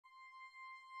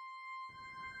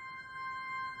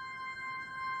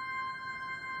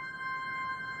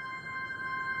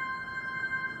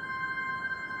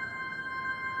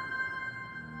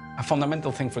A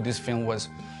fundamental thing for this film was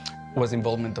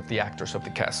involvement of the actors of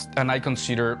the cast. And I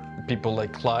consider people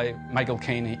like Clive, Michael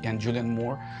Caine, and Julianne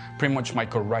Moore pretty much my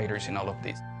co-writers in all of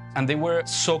this. And they were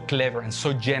so clever and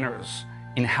so generous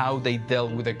in how they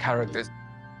dealt with the characters.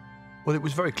 Well, it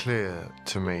was very clear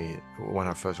to me when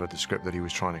I first read the script that he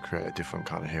was trying to create a different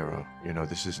kind of hero. You know,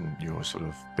 this isn't your sort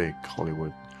of big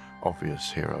Hollywood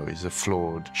obvious hero. He's a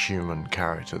flawed human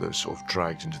character that's sort of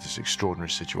dragged into this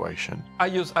extraordinary situation. I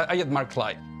admire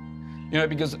Clive, you know,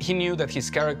 because he knew that his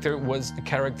character was a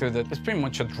character that is pretty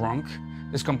much a drunk,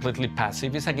 is completely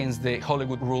passive, is against the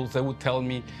Hollywood rules that would tell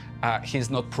me he's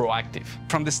not proactive.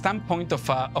 From the standpoint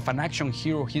of an action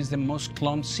hero, he's the most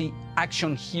clumsy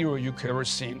action hero you could ever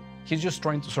seen. He's just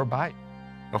trying to survive.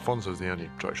 Alfonso's the only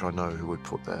director I know who would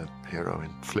put their hero in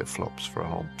flip-flops for a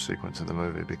whole sequence of the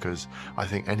movie, because I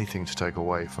think anything to take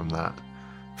away from that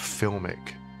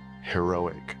filmic,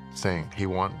 heroic thing. He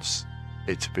wants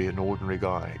it to be an ordinary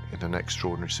guy in an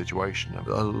extraordinary situation.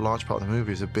 A large part of the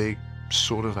movie is a big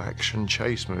sort of action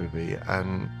chase movie,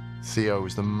 and Theo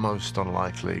is the most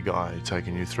unlikely guy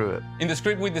taking you through it. In the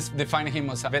script, we define him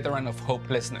as a veteran of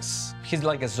hopelessness. He's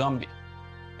like a zombie,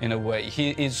 in a way.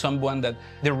 He is someone that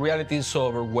the reality is so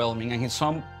overwhelming, and his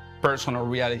own personal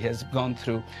reality has gone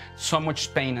through so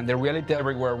much pain, and the reality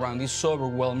everywhere around is so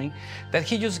overwhelming that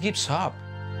he just gives up.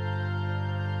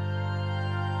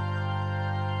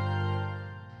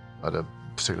 At a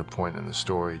particular point in the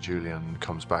story, Julianne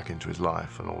comes back into his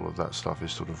life, and all of that stuff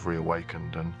is sort of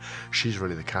reawakened, and she's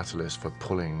really the catalyst for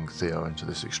pulling Theo into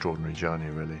this extraordinary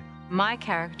journey, really. My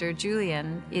character,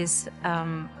 Julianne, is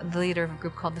the leader of a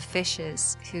group called the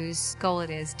Fishes, whose goal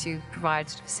it is to provide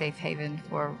a safe haven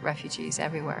for refugees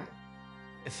everywhere.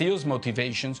 Theo's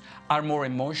motivations are more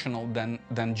emotional than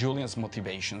Julianne's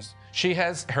motivations. She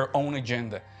has her own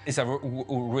agenda. It's a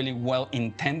really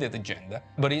well-intended agenda,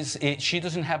 but she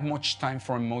doesn't have much time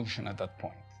for emotion at that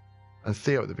point. And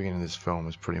Theo at the beginning of this film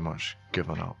has pretty much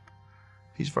given up.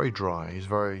 He's very dry, he's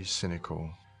very cynical,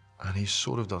 and he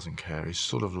sort of doesn't care. He's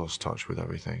sort of lost touch with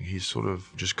everything. He's sort of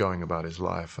just going about his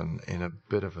life and in a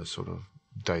bit of a sort of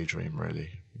daydream, really.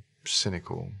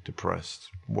 Cynical,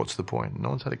 depressed. What's the point? No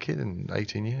one's had a kid in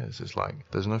 18 years. It's like,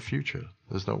 there's no future.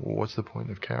 What's the point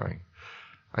of caring?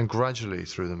 And gradually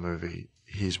through the movie,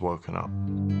 he's woken up.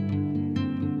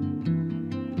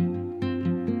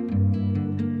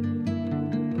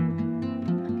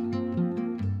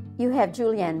 You have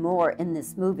Julianne Moore in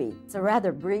this movie. It's a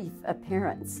rather brief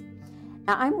appearance.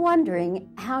 Now, I'm wondering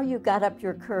how you got up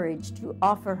your courage to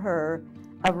offer her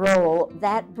a role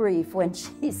that brief when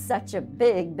she's such a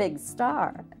big, big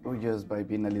star. Or just by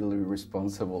being a little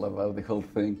irresponsible about the whole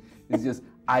thing. It's just,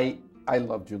 I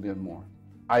love Julianne Moore.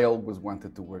 I always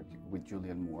wanted to work with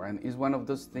Julianne Moore, and it's one of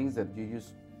those things that you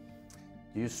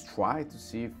just try to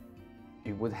see if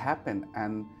it would happen.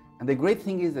 And the great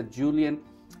thing is that Julianne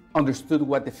understood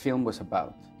what the film was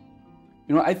about.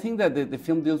 You know, I think that the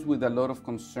film deals with a lot of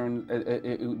concern,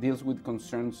 it deals with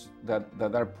concerns that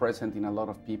are present in a lot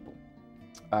of people.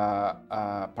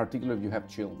 Particularly if you have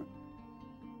children,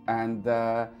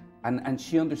 and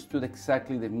she understood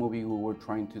exactly the movie we were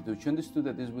trying to do. She understood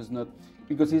that this was not,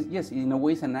 because yes, in a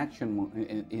way it's an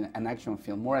action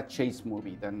film, more a chase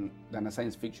movie than a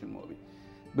science fiction movie.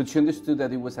 But she understood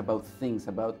that it was about things,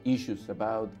 about issues,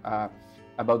 about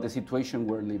the situation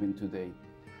we're living today.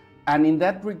 And in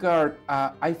that regard,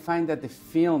 I find that the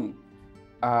film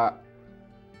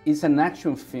is an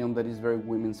action film that is very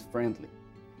women's friendly,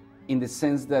 in the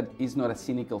sense that it's not a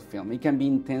cynical film. It can be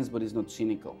intense, but it's not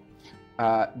cynical.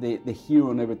 The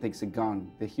hero never takes a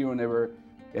gun. The hero never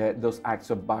does acts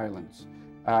of violence.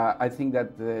 I think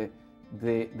that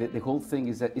the whole thing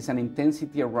is that it's an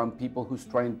intensity around people who's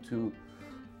trying to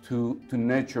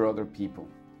nurture other people.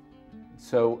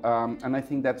 So, and I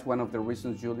think that's one of the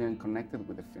reasons Julianne connected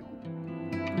with the film.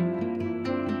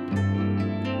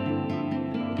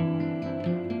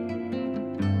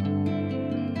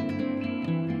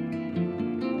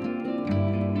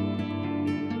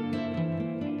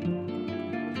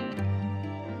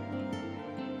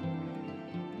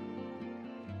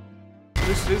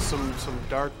 This is some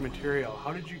dark material.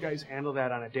 How did you guys handle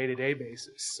that on a day-to-day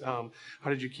basis? How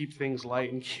did you keep things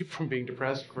light and keep from being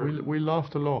depressed? We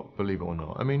laughed a lot, believe it or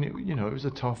not. I mean, it was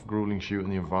a tough, grueling shoot,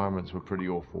 and the environments were pretty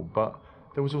awful, but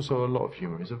there was also a lot of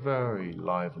humor. He's a very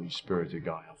lively, spirited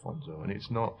guy, Alfonso, and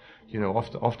it's not,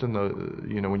 often though,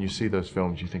 when you see those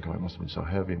films, you think, oh, it must have been so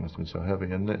heavy,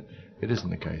 and it isn't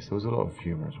the case. There was a lot of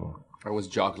humor as well. I was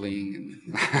juggling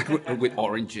and with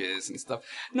oranges and stuff.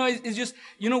 No, it's just,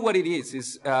 you know what it is?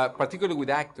 It's particularly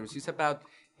with actors. It's about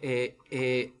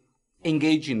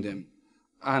engaging them,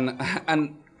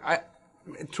 and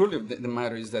Truly, the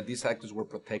matter is that these actors were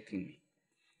protecting me.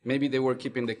 Maybe they were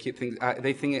keeping the things.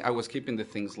 They think I was keeping the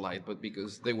things light, but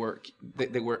because they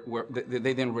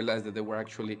didn't realize that they were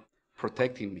actually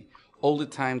protecting me. All the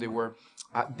time they were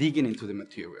digging into the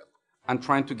material and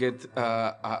trying to get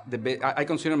the best. I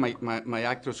consider my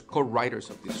actors co-writers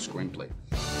of this screenplay.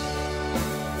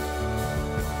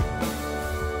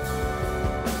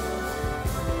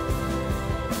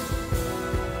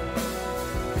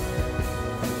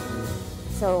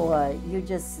 So you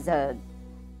just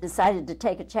decided to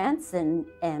take a chance, and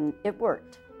it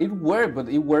worked. It worked, but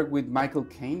it worked with Michael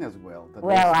Caine as well.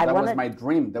 That was my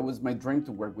dream. That was my dream,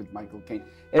 to work with Michael Caine.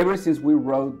 Ever since we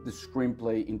wrote the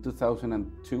screenplay in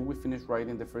 2002, we finished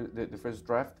writing the first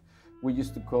draft. We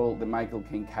used to call the Michael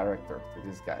Caine character to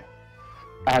this guy,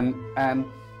 and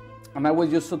I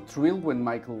was just so thrilled when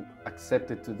Michael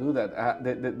accepted to do that.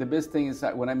 The best thing is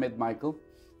that when I met Michael,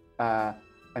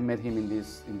 I met him in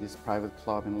this private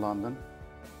club in London,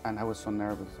 and I was so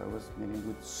nervous. I was meeting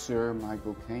with Sir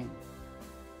Michael Caine.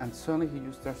 And suddenly he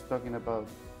just starts talking about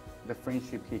the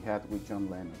friendship he had with John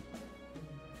Lennon.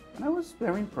 And I was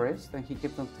very impressed, and he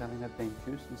kept on telling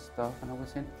adventures and stuff, and I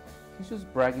was saying, he's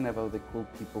just bragging about the cool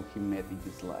people he met in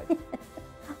his life.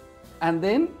 And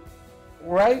then,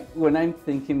 right when I'm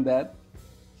thinking that,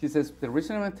 he says, the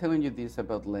reason I'm telling you this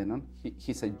about Lennon,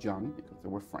 he said John, because they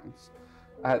were friends.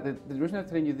 The reason I'm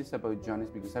telling you this about John is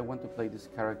because I want to play this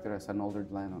character as an older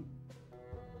Lennon.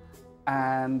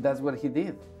 And that's what he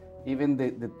did. Even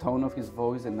the tone of his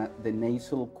voice and the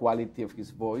nasal quality of his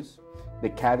voice, the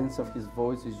cadence of his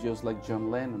voice is just like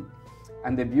John Lennon.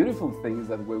 And the beautiful thing is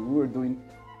that when we were doing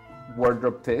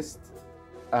wardrobe tests,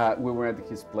 we were at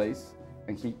his place,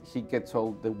 and he gets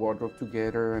all the wardrobe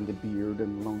together and the beard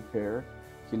and long hair.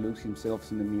 He looks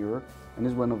himself in the mirror, and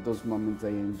it's one of those moments I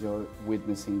enjoy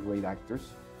witnessing great actors,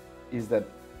 is that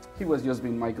he was just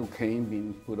being Michael Caine,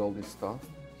 being put all this stuff.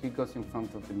 He goes in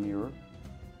front of the mirror,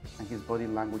 and his body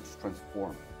language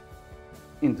transformed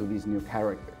into this new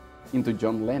character, into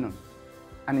John Lennon.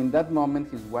 And in that moment,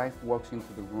 his wife walks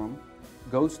into the room,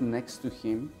 goes next to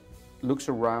him, looks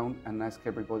around and asks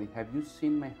everybody, have you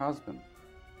seen my husband?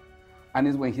 And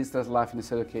it's when he starts laughing and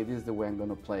said, okay, this is the way I'm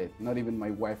gonna play it. Not even my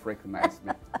wife recognized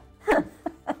me.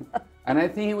 And I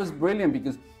think he was brilliant,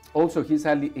 because also he's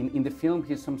in the film,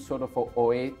 he's some sort of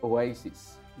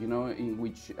oasis, you know, in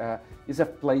which is a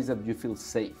place that you feel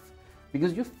safe,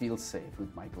 because you feel safe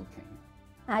with Michael Caine.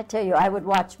 I tell you, I would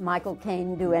watch Michael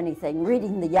Caine do anything,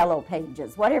 reading the yellow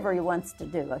pages, whatever he wants to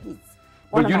do. He's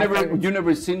one of my favorites. You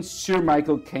never seen Sir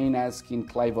Michael Caine asking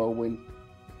Clive Owen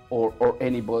or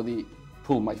anybody,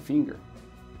 pull my finger.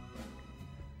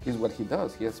 Is what he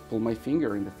does. He has pull my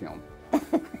finger in the film.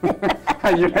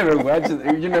 You never watched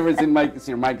it. You never seen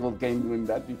Sir Michael Caine doing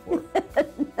that before.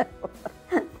 No.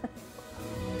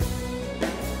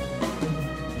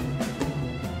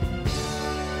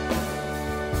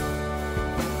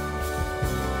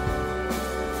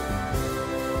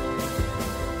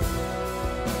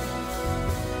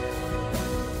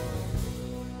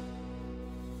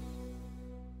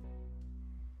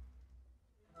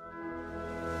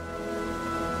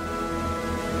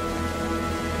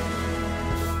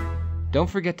 Don't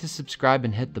forget to subscribe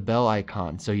and hit the bell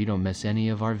icon so you don't miss any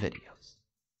of our videos.